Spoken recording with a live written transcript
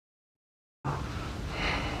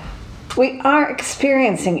We are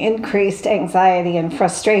experiencing increased anxiety and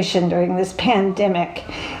frustration during this pandemic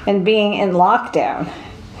and being in lockdown.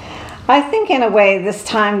 I think in a way this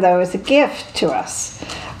time, though, is a gift to us,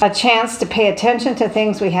 a chance to pay attention to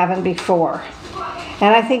things we haven't before.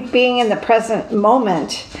 And I think being in the present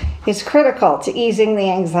moment is critical to easing the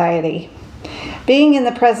anxiety. Being in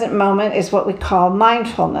the present moment is what we call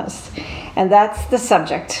mindfulness, and that's the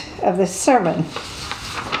subject of this sermon.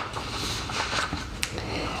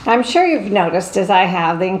 I'm sure you've noticed, as I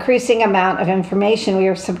have, the increasing amount of information we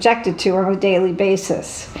are subjected to on a daily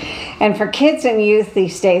basis. And for kids and youth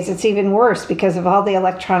these days, it's even worse because of all the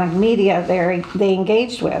electronic media they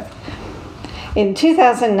engaged with. In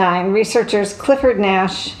 2009, researchers Clifford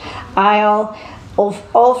Nash, Eyal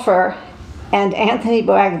Ofer, and Anthony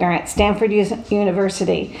Wagner at Stanford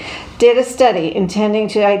University did a study intending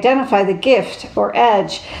to identify the gift or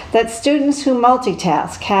edge that students who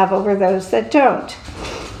multitask have over those that don't.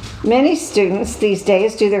 Many students these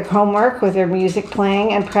days do their homework with their music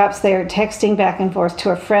playing, and perhaps they are texting back and forth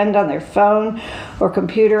to a friend on their phone or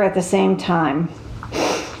computer at the same time.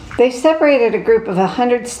 They separated a group of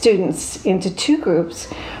 100 students into two groups,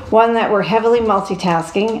 one that were heavily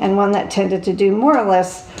multitasking and one that tended to do more or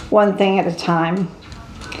less one thing at a time.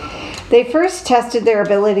 They first tested their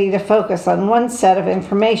ability to focus on one set of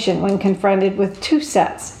information when confronted with two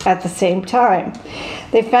sets at the same time.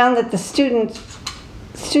 They found that the students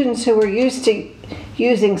who were used to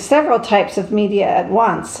using several types of media at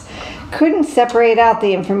once couldn't separate out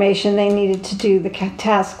the information they needed to do the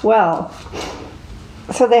task well.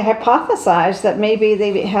 So they hypothesized that maybe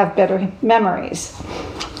they have better memories.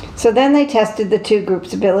 So then they tested the two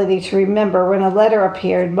groups' ability to remember when a letter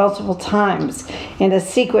appeared multiple times in a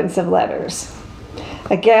sequence of letters.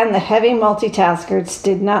 Again, the heavy multitaskers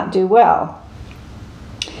did not do well.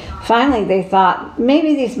 Finally, they thought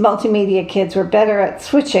maybe these multimedia kids were better at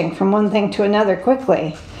switching from one thing to another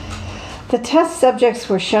quickly. The test subjects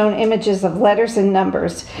were shown images of letters and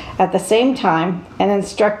numbers at the same time and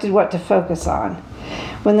instructed what to focus on.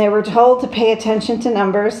 When they were told to pay attention to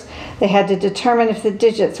numbers, they had to determine if the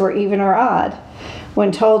digits were even or odd.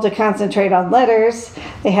 When told to concentrate on letters,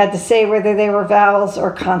 they had to say whether they were vowels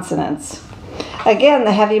or consonants. Again,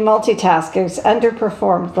 the heavy multitaskers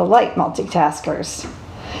underperformed the light multitaskers.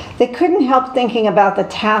 They couldn't help thinking about the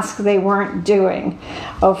task they weren't doing,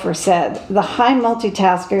 Ofer said. The high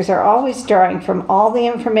multitaskers are always drawing from all the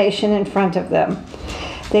information in front of them.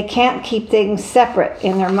 They can't keep things separate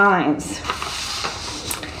in their minds.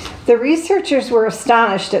 The researchers were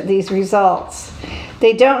astonished at these results.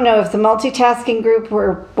 They don't know if the multitasking group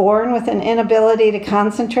were born with an inability to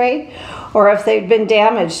concentrate or if they'd been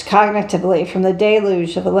damaged cognitively from the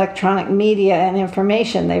deluge of electronic media and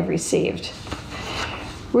information they've received.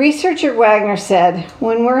 Researcher Wagner said,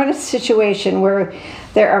 when we're in a situation where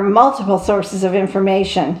there are multiple sources of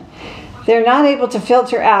information, they're not able to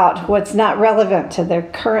filter out what's not relevant to their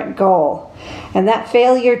current goal. And that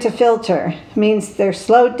failure to filter means they're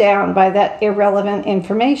slowed down by that irrelevant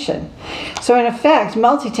information. So in effect,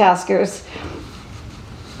 multitaskers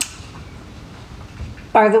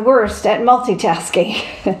are the worst at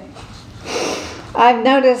multitasking. I've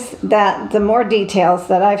noticed that the more details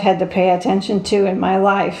that I've had to pay attention to in my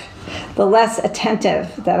life, the less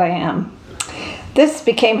attentive that I am. This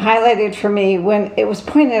became highlighted for me when it was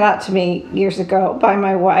pointed out to me years ago by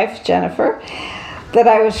my wife, Jennifer, that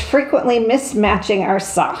I was frequently mismatching our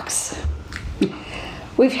socks.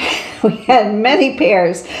 We had many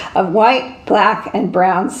pairs of white, black, and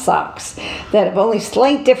brown socks that have only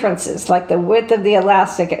slight differences, like the width of the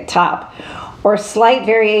elastic at top, or slight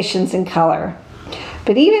variations in color.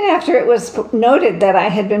 But even after it was noted that I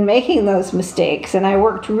had been making those mistakes and I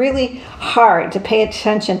worked really hard to pay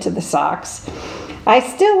attention to the socks, I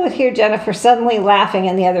still would hear Jennifer suddenly laughing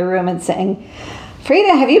in the other room and saying,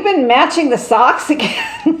 "Frieda, have you been matching the socks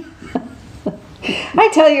again?" I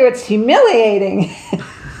tell you, it's humiliating.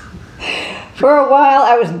 For a while,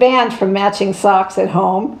 I was banned from matching socks at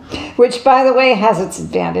home, which, by the way, has its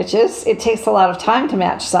advantages. It takes a lot of time to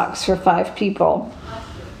match socks for 5 people.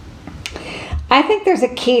 I think there's a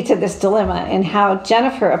key to this dilemma in how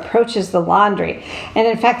Jennifer approaches the laundry, and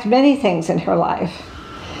in fact, many things in her life.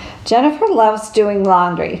 Jennifer loves doing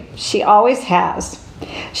laundry. She always has.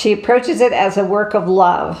 She approaches it as a work of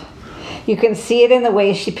love. You can see it in the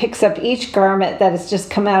way she picks up each garment that has just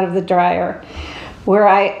come out of the dryer, where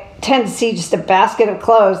I tend to see just a basket of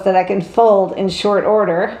clothes that I can fold in short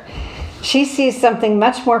order. She sees something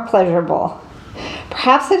much more pleasurable.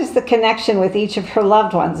 Perhaps it is the connection with each of her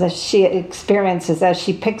loved ones as she experiences as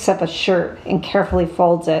she picks up a shirt and carefully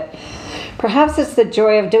folds it. Perhaps it's the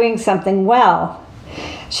joy of doing something well.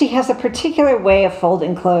 She has a particular way of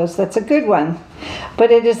folding clothes that's a good one,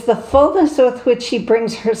 but it is the fullness with which she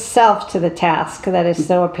brings herself to the task that is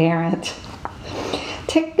so apparent.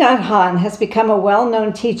 Thich Nhat Hanh has become a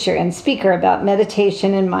well-known teacher and speaker about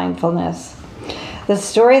meditation and mindfulness. The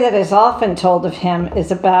story that is often told of him is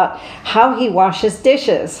about how he washes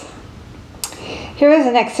dishes. Here is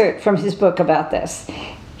an excerpt from his book about this.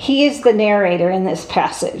 He is the narrator in this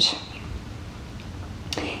passage.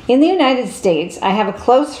 In the United States, I have a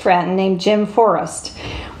close friend named Jim Forrest.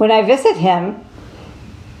 When I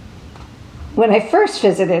first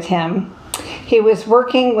visited him, he was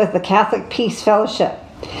working with the Catholic Peace Fellowship.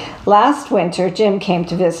 Last winter, Jim came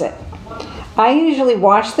to visit. I usually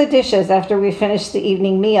wash the dishes after we finish the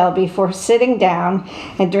evening meal before sitting down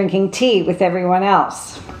and drinking tea with everyone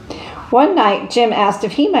else. One night, Jim asked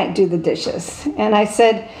if he might do the dishes, and I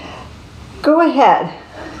said, "Go ahead.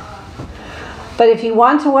 But if you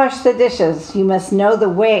want to wash the dishes, you must know the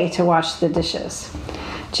way to wash the dishes."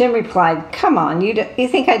 Jim replied, "Come on, you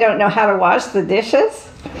think I don't know how to wash the dishes?"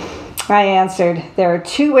 I answered, "There are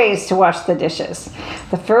 2 ways to wash the dishes.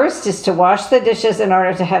 The first is to wash the dishes in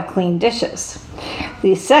order to have clean dishes.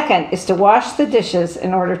 The second is to wash the dishes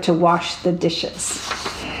in order to wash the dishes."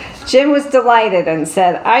 Jim was delighted and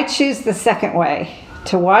said, "I choose the second way,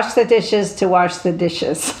 to wash the dishes, to wash the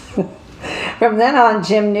dishes." From then on,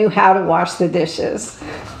 Jim knew how to wash the dishes.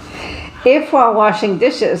 If while washing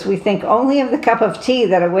dishes, we think only of the cup of tea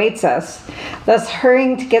that awaits us, thus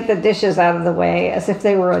hurrying to get the dishes out of the way as if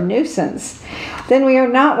they were a nuisance, then we are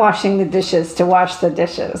not washing the dishes to wash the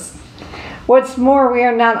dishes. What's more, we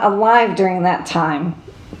are not alive during that time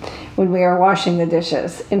when we are washing the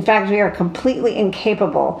dishes. In fact, we are completely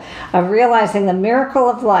incapable of realizing the miracle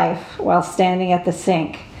of life while standing at the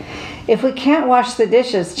sink. If we can't wash the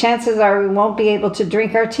dishes, chances are we won't be able to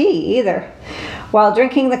drink our tea either. While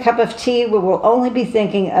drinking the cup of tea, we will only be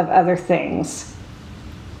thinking of other things,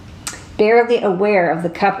 barely aware of the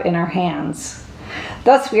cup in our hands.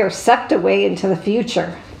 Thus, we are sucked away into the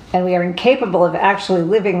future, and we are incapable of actually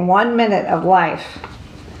living 1 minute of life.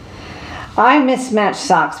 I mismatch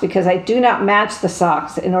socks because I do not match the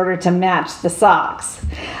socks in order to match the socks.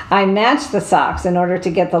 I match the socks in order to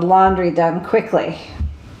get the laundry done quickly.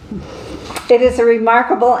 It is a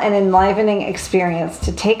remarkable and enlivening experience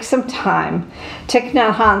to take some time. Thich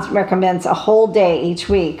Nhat Hanh recommends a whole day each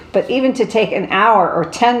week, but even to take an hour or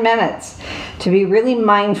 10 minutes to be really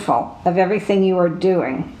mindful of everything you are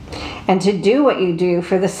doing and to do what you do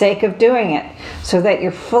for the sake of doing it so that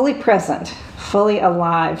you're fully present, fully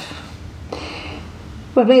alive.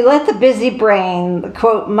 When we let the busy brain, the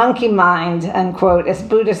quote, monkey mind, unquote, as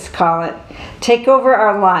Buddhists call it, take over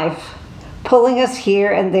our life, pulling us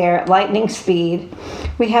here and there at lightning speed,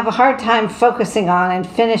 we have a hard time focusing on and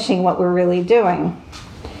finishing what we're really doing.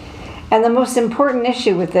 And the most important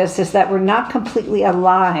issue with this is that we're not completely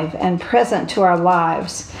alive and present to our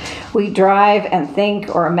lives. We drive and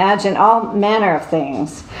think or imagine all manner of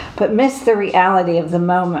things, but miss the reality of the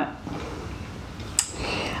moment.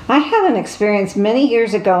 I had an experience many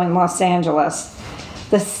years ago in Los Angeles.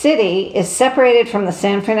 The city is separated from the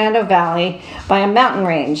San Fernando Valley by a mountain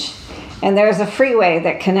range, and there is a freeway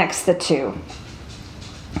that connects the two.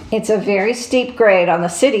 It's a very steep grade on the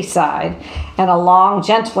city side and a long,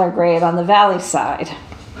 gentler grade on the valley side.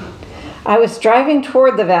 I was driving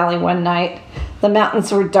toward the valley one night. The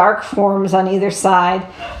mountains were dark forms on either side,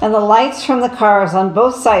 and the lights from the cars on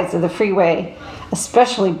both sides of the freeway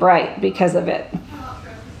especially bright because of it.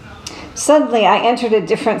 Suddenly, I entered a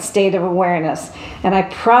different state of awareness, and I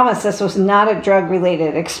promise this was not a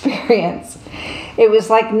drug-related experience. It was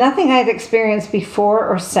like nothing I'd experienced before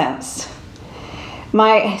or since.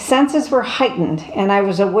 My senses were heightened, and I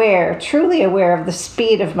was aware, truly aware of the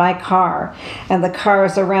speed of my car and the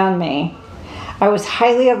cars around me. I was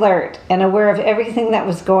highly alert and aware of everything that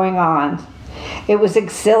was going on. It was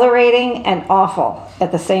exhilarating and awful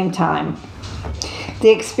at the same time. The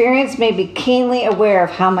experience made me keenly aware of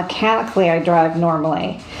how mechanically I drive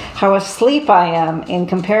normally, how asleep I am in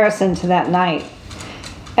comparison to that night.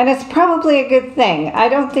 And it's probably a good thing. I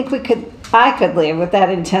don't think I could live with that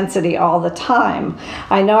intensity all the time.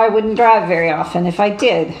 I know I wouldn't drive very often if I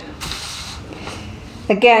did.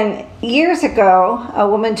 Again, years ago, a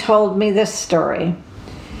woman told me this story.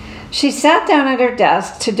 She sat down at her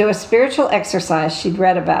desk to do a spiritual exercise she'd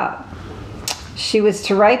read about. She was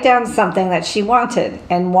to write down something that she wanted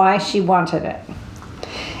and why she wanted it.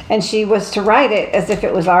 And she was to write it as if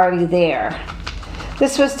it was already there.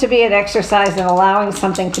 This was to be an exercise in allowing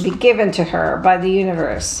something to be given to her by the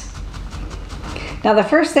universe. Now, the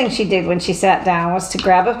first thing she did when she sat down was to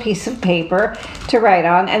grab a piece of paper to write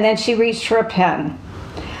on, and then she reached for a pen.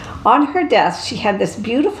 On her desk, she had this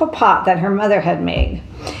beautiful pot that her mother had made,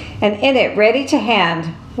 and in it, ready to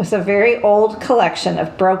hand, was a very old collection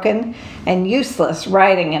of broken and useless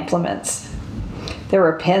writing implements. There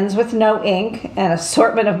were pens with no ink, an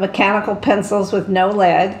assortment of mechanical pencils with no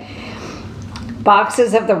lead,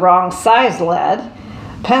 boxes of the wrong size lead,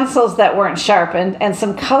 pencils that weren't sharpened, and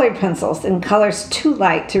some colored pencils in colors too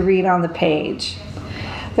light to read on the page.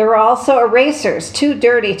 There were also erasers too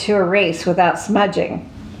dirty to erase without smudging.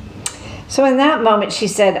 So in that moment, she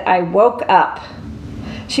said, "I woke up."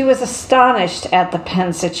 She was astonished at the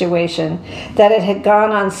pen situation, that it had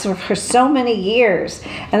gone on for so many years,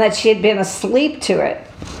 and that she had been asleep to it.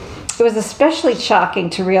 It was especially shocking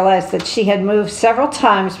to realize that she had moved several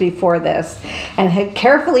times before this and had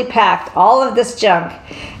carefully packed all of this junk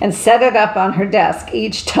and set it up on her desk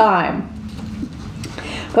each time.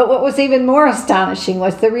 But what was even more astonishing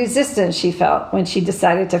was the resistance she felt when she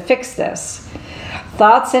decided to fix this.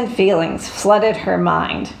 Thoughts and feelings flooded her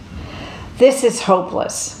mind. This is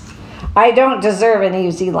hopeless. I don't deserve an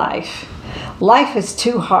easy life. Life is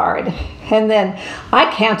too hard. And then I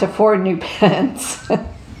can't afford new pens.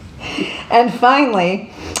 And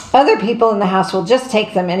finally, other people in the house will just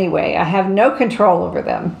take them anyway. I have no control over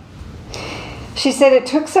them. She said it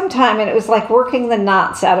took some time, and it was like working the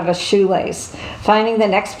knots out of a shoelace, finding the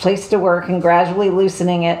next place to work and gradually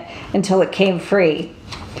loosening it until it came free.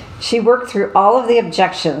 She worked through all of the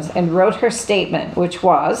objections and wrote her statement, which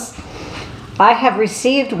was, "I have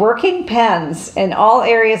received working pens in all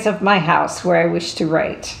areas of my house where I wish to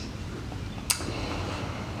write."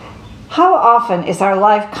 How often is our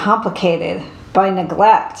life complicated by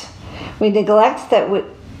neglect? We neglect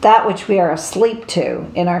that which we are asleep to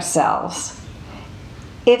in ourselves.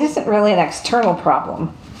 It isn't really an external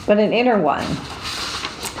problem, but an inner one.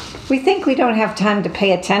 We think we don't have time to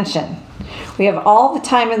pay attention. We have all the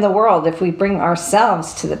time in the world if we bring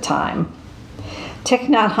ourselves to the time. Thich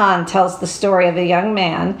Nhat Hanh tells the story of a young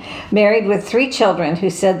man married with 3 children who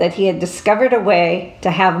said that he had discovered a way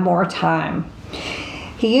to have more time.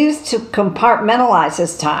 He used to compartmentalize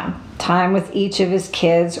his time with each of his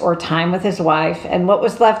kids or time with his wife, and what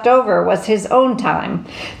was left over was his own time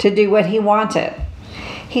to do what he wanted.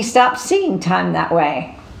 He stopped seeing time that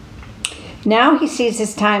way. Now he sees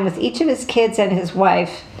his time with each of his kids and his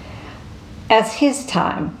wife as his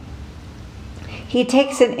time. He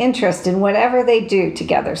takes an interest in whatever they do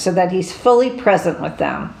together so that he's fully present with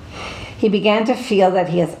them. He began to feel that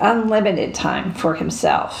he has unlimited time for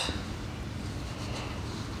himself.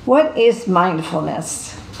 What is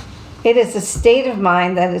mindfulness? It is a state of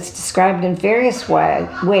mind that is described in various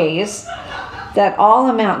ways that all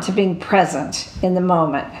amount to being present in the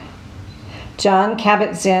moment. John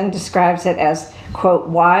Kabat-Zinn describes it as, quote,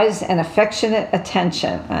 "wise and affectionate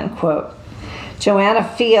attention," unquote. Joanna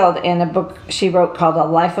Field, in a book she wrote called A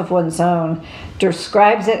Life of One's Own,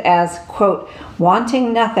 describes it as, quote,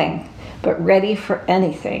 "wanting nothing, but ready for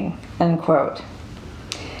anything," unquote.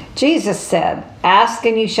 Jesus said, "Ask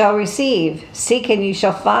and you shall receive, seek and you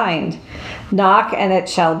shall find, knock and it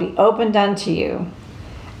shall be opened unto you."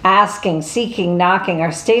 Asking, seeking, knocking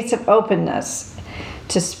are states of openness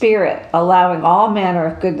to spirit, allowing all manner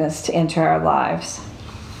of goodness to enter our lives.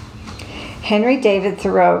 Henry David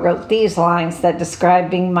Thoreau wrote these lines that describe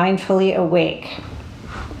being mindfully awake.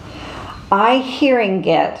 "I hearing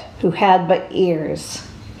get who had but ears,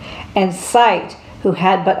 and sight who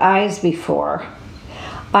had but eyes before.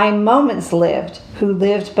 I moments lived who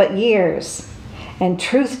lived but years, and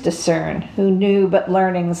truth discern who knew but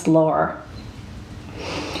learning's lore."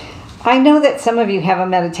 I know that some of you have a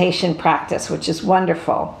meditation practice, which is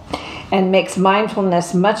wonderful and makes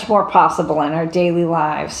mindfulness much more possible in our daily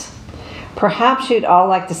lives. Perhaps you'd all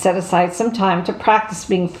like to set aside some time to practice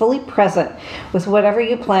being fully present with whatever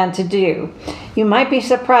you plan to do. You might be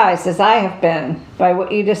surprised, as I have been, by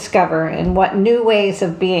what you discover and what new ways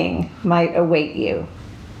of being might await you.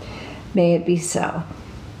 May it be so.